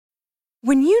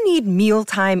When you need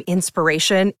mealtime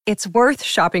inspiration, it's worth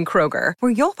shopping Kroger,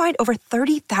 where you'll find over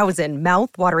 30,000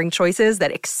 mouth-watering choices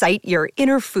that excite your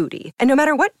inner foodie. And no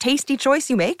matter what tasty choice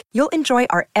you make, you'll enjoy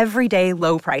our everyday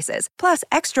low prices, plus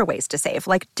extra ways to save,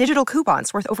 like digital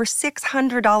coupons worth over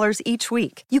 $600 each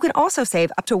week. You can also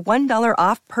save up to $1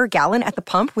 off per gallon at the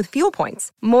pump with fuel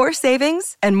points. More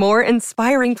savings and more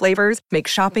inspiring flavors make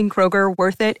shopping Kroger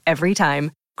worth it every time.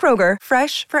 Kroger,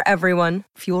 fresh for everyone.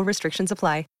 Fuel restrictions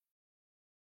apply.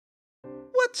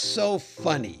 What's so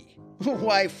funny?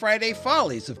 Why, Friday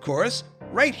Follies, of course,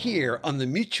 right here on the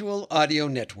Mutual Audio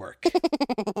Network.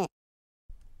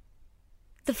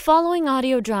 The following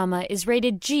audio drama is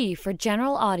rated G for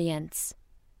general audience.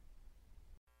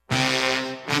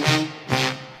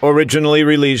 Originally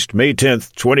released May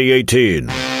 10th, 2018.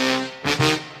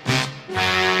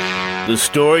 The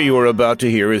story you are about to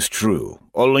hear is true.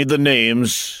 Only the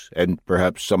names, and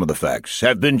perhaps some of the facts,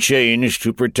 have been changed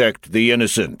to protect the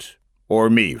innocent. Or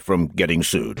me from getting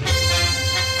sued.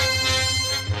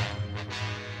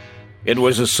 It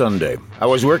was a Sunday. I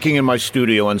was working in my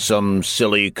studio on some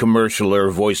silly commercial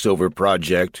or voiceover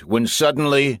project when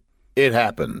suddenly it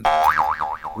happened.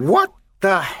 What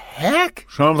the heck?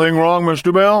 Something wrong,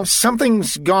 Mr. Bell?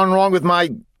 Something's gone wrong with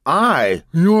my eye.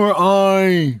 Your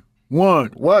eye.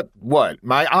 What? What?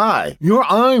 My eye. Your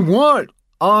eye what?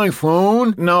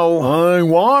 iPhone? No.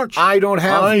 iWatch? I don't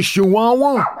have...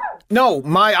 iChihuahua? No,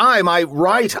 my eye, my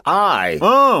right eye.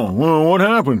 Oh, well, what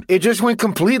happened? It just went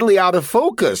completely out of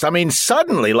focus. I mean,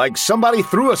 suddenly, like somebody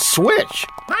threw a switch.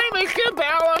 Hi, Mr.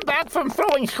 Bell. I'm back from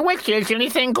throwing switches.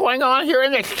 Anything going on here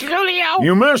in the studio?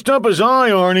 You messed up his eye,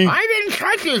 Arnie. I didn't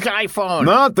touch his iPhone.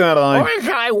 Not that eye. Or his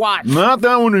iWatch. Not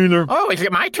that one either. Oh, is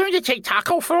it my turn to take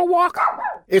Taco for a walk?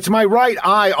 It's my right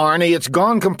eye, Arnie. It's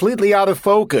gone completely out of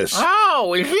focus.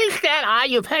 Oh, is this that eye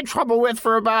you've had trouble with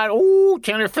for about,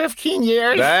 10 or 15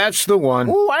 years? That's the one.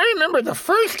 Oh, I remember the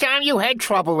first time you had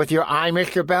trouble with your eye,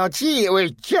 Mr. Bell. Gee, it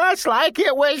was just like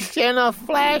it was in a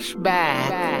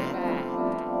flashback.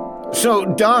 So,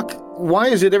 Doc, why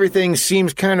is it everything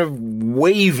seems kind of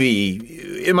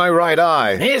wavy in my right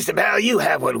eye? Mr. Bell, you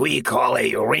have what we call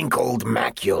a wrinkled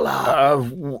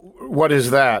macula. What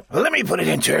is that? Well, let me put it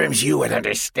in terms you would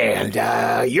understand.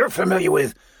 You're familiar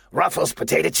with Ruffles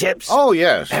potato chips? Oh,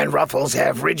 yes. And Ruffles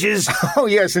have ridges? Oh,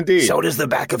 yes, indeed. So does the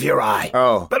back of your eye.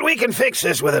 Oh. But we can fix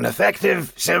this with an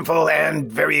effective, simple, and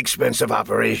very expensive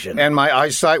operation. And my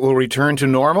eyesight will return to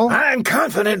normal? I'm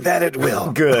confident that it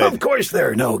will. Good. Of course, there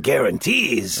are no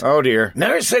guarantees. Oh, dear.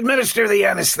 Nurse, administer the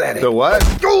anesthetic. The what?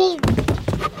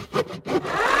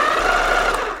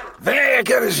 There,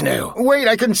 good as new. Wait,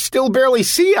 I can still barely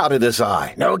see out of this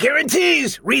eye. No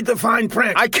guarantees. Read the fine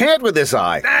print. I can't with this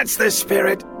eye. That's the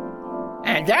spirit.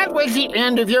 And that was the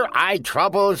end of your eye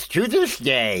troubles to this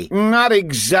day. Not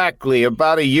exactly.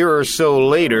 About a year or so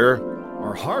later.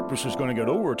 Our harpist is going to get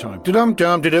overtime.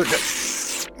 Da-dum-dum-da-dum.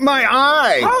 My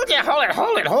eye!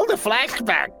 Hold the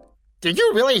flashback. Did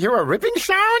you really hear a ripping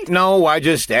sound? No, I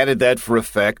just added that for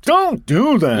effect. Don't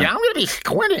do that. Yeah, I'm going to be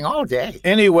squinting all day.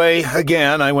 Anyway,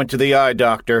 again, I went to the eye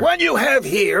doctor. What you have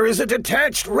here is a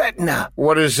detached retina.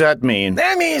 What does that mean?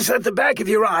 That means that the back of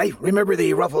your eye, remember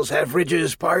the Ruffles have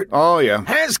ridges part? Oh, yeah.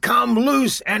 Has come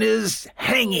loose and is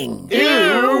hanging.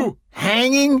 Ew!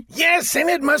 Hanging? Yes, and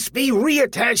it must be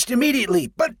reattached immediately.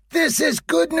 But this is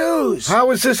good news.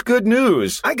 How is this good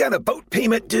news? I got a boat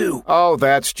payment due. Oh,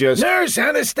 that's just... Nurse,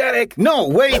 anesthetic. No,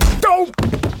 wait. Don't!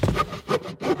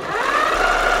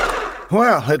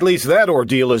 Well, at least that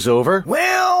ordeal is over.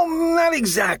 Well, not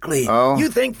exactly. Oh? You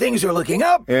think things are looking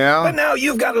up? Yeah? But now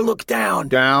you've got to look down.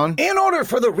 Down? In order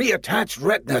for the reattached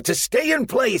retina to stay in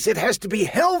place, it has to be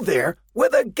held there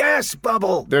with a gas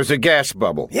bubble. There's a gas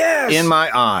bubble. Yes. In my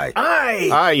eye. Aye.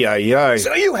 Aye.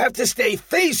 So you have to stay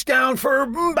face down for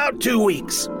about 2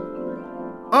 weeks.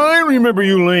 I remember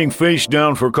you laying face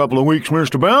down for a couple of weeks,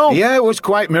 Mr. Bell. Yeah, it was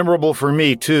quite memorable for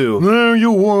me, too. There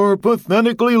you were,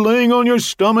 pathetically laying on your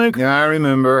stomach. Yeah, I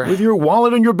remember. With your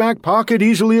wallet in your back pocket,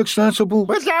 easily accessible.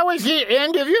 But that was the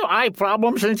end of your eye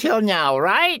problems until now,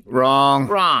 right? Wrong.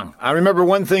 I remember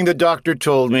one thing the doctor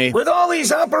told me. With all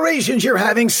these operations you're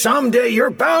having, someday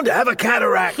you're bound to have a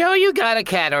cataract. So you got a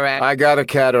cataract. I got a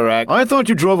cataract. I thought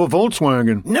you drove a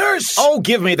Volkswagen. Nurse! Oh,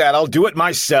 give me that. I'll do it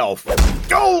myself.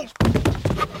 Oh!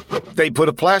 They put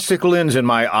a plastic lens in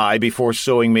my eye before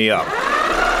sewing me up.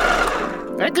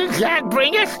 Does that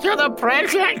bring us to the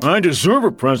present? I deserve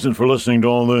a present for listening to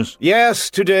all this. Yes,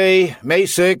 today, May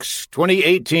 6,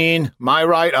 2018, my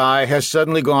right eye has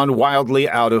suddenly gone wildly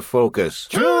out of focus.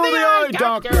 To the eye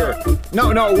doctor!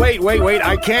 No, wait.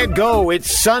 I can't go.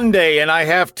 It's Sunday, and I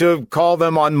have to call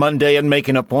them on Monday and make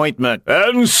an appointment.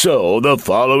 And so, the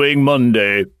following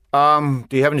Monday,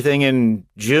 Do you have anything in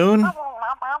June?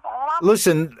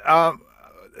 Listen,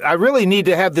 I really need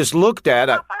to have this looked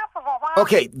at.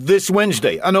 Okay, this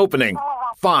Wednesday, an opening.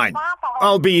 Fine,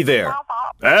 I'll be there.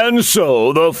 And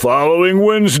so, the following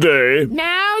Wednesday...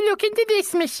 Now look into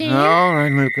this machine. All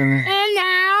right, looking. And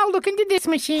now look into this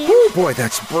machine. Oh, boy,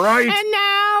 that's bright. And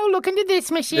now look into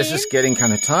this machine. This is getting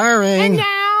kind of tiring. And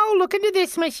now look into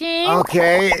this machine.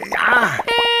 Okay.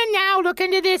 And now look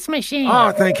into this machine.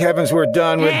 Oh, thank heavens we're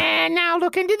done with... And now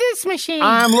look into this machine.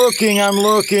 I'm looking.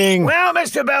 Well,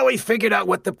 Mr. Bell, we figured out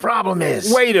what the problem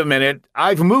is. Wait a minute.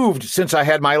 I've moved since I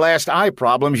had my last eye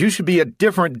problems. You should be a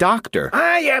different doctor.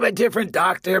 I am a different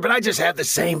doctor, but I just have the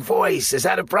same voice. Is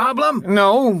that a problem?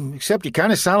 No, except you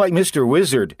kind of sound like Mr.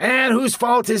 Wizard. And whose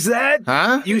fault is that?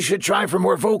 Huh? You should try for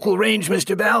more vocal range,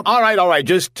 Mr. Bell. All right.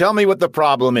 Just tell me what the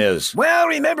problem is. Well,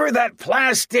 remember that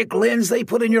plastic lens they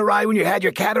put in your eye when you had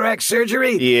your cataract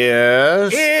surgery?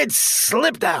 Yes? It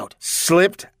slipped out.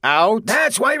 Slipped out?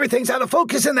 That's why everything's out of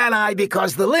focus in that eye,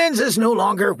 because the lens is no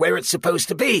longer where it's supposed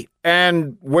to be.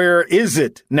 And where is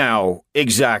it now,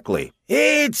 exactly?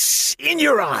 It's in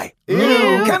your eye. Ew.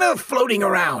 Kind of floating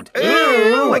around.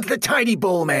 Ew. Like the Tiny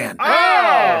Bowl Man.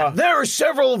 Ah! There are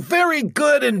several very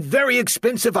good and very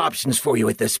expensive options for you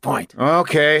at this point.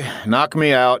 Okay, knock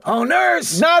me out. Oh,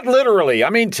 nurse! Not literally. I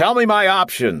mean, tell me my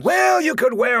options. Well, you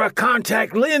could wear a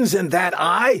contact lens in that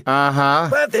eye. Uh-huh.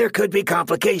 But there could be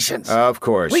complications. Of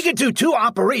course. We could do 2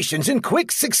 operations in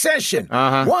quick succession.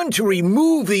 Uh-huh. One to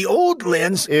remove the old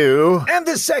lens. Ew. And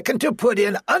the second to put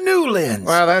in a new lens.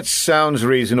 Well, that sounds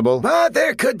reasonable. But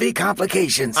there could be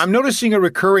complications. I'm noticing a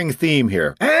recurring theme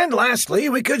here. And lastly,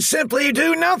 we could simply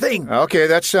do nothing. Okay,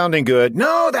 that's sounding good.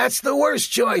 No, that's the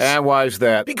worst choice. And why's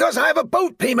that? Because I have a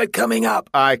boat payment coming up.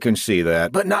 I can see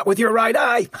that. But not with your right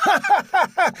eye.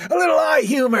 A little eye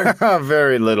humor.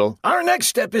 Very little. Our next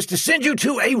step is to send you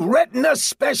to a retina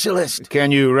specialist.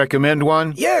 Can you recommend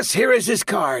one? Yes, here is his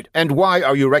card. And why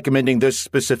are you recommending this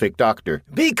specific doctor?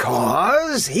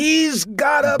 Because he's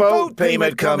got a boat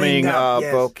payment coming up.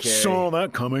 Yes. Okay. Saw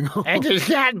that coming. And does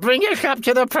that bring us up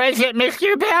to the present,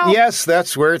 Mr. Bell? Yes,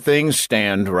 that's where things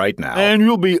stand right now. And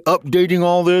you'll be updating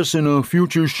all this in a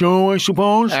future show, I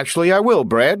suppose? Actually, I will,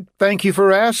 Brad. Thank you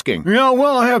for asking. Yeah,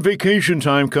 well, I have vacation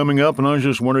time coming up, and I was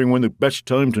just wondering when the best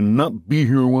time to not be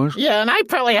here was. Yeah, and I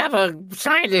probably have a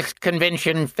scientist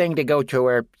convention thing to go to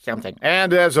or something.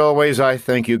 And as always, I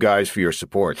thank you guys for your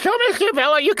support. So, Mr.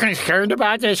 Bell, are you concerned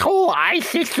about this whole eye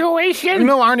situation?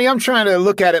 No, Arnie, I'm trying to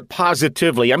look at it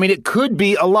positively. I mean, it could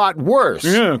be a lot worse.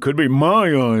 Yeah, it could be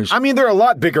my eyes. I mean, there are a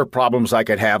lot bigger problems I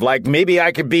could have. Like, maybe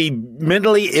I could be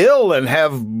mentally ill and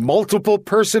have multiple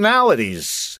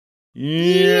personalities.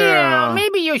 Yeah.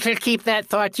 Maybe you should keep that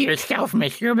thought to yourself,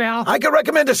 Mr. Bell. I could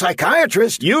recommend a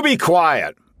psychiatrist. You be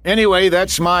quiet. Anyway,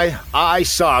 that's my eye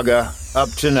saga up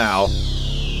to now.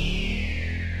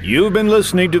 You've been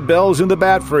listening to Bells in the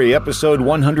Batfry, episode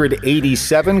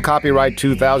 187, copyright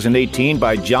 2018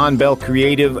 by John Bell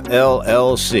Creative,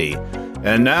 LLC.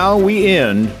 And now we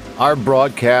end our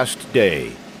broadcast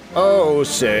day. Oh,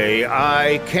 say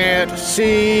I can't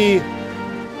see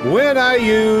when I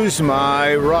use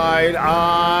my right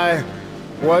eye.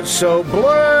 What so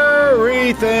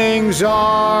blurry things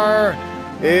are.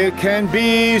 It can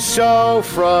be so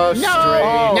frustrating.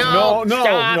 No,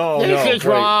 stop. no, This is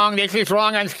wait. wrong. This is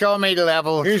wrong on so many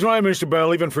levels. He's right, Mr.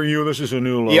 Bell. Even for you, this is a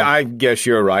new low. Yeah, I guess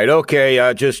you're right.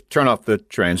 Okay, just turn off the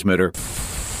transmitter.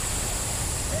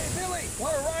 Hey, Billy,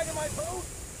 want to ride in my boat?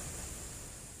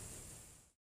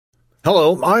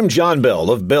 Hello, I'm John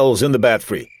Bell of Bells in the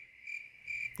Batfry.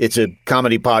 It's a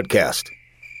comedy podcast.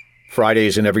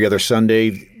 Fridays and every other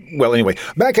Sunday. Well, anyway,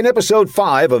 back in episode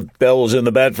 5 of Bells in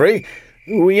the Batfry,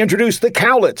 we introduced the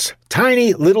cowlets,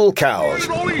 tiny little cows.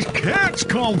 Where did all these cats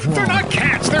come from? They're not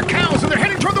cats, they're cows, and they're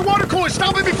heading toward the water cooler.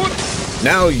 Stop it before...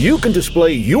 Now you can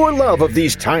display your love of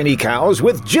these tiny cows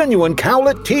with genuine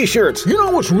cowlet t-shirts. You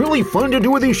know what's really fun to do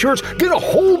with these shirts? Get a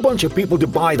whole bunch of people to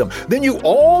buy them. Then you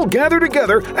all gather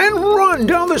together and run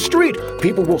down the street.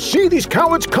 People will see these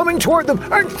cowlets coming toward them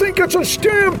and think it's a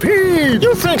stampede.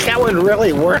 You think that would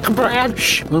really work, Brad?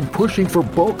 Shh, I'm pushing for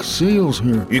bulk sales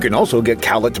here. You can also get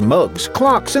cowlet mugs,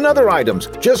 clocks, and other items.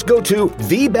 Just go to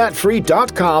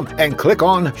thebatfree.com and click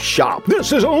on Shop.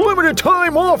 This is a limited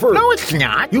time offer. No, it's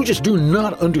not. You just do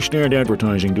not understand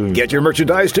advertising, do you? Get your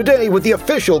merchandise today with the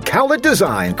official cowlet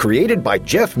design created by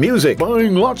Jeff Music.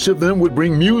 Buying lots of them would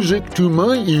bring music to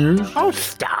my ears. Oh,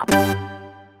 stop.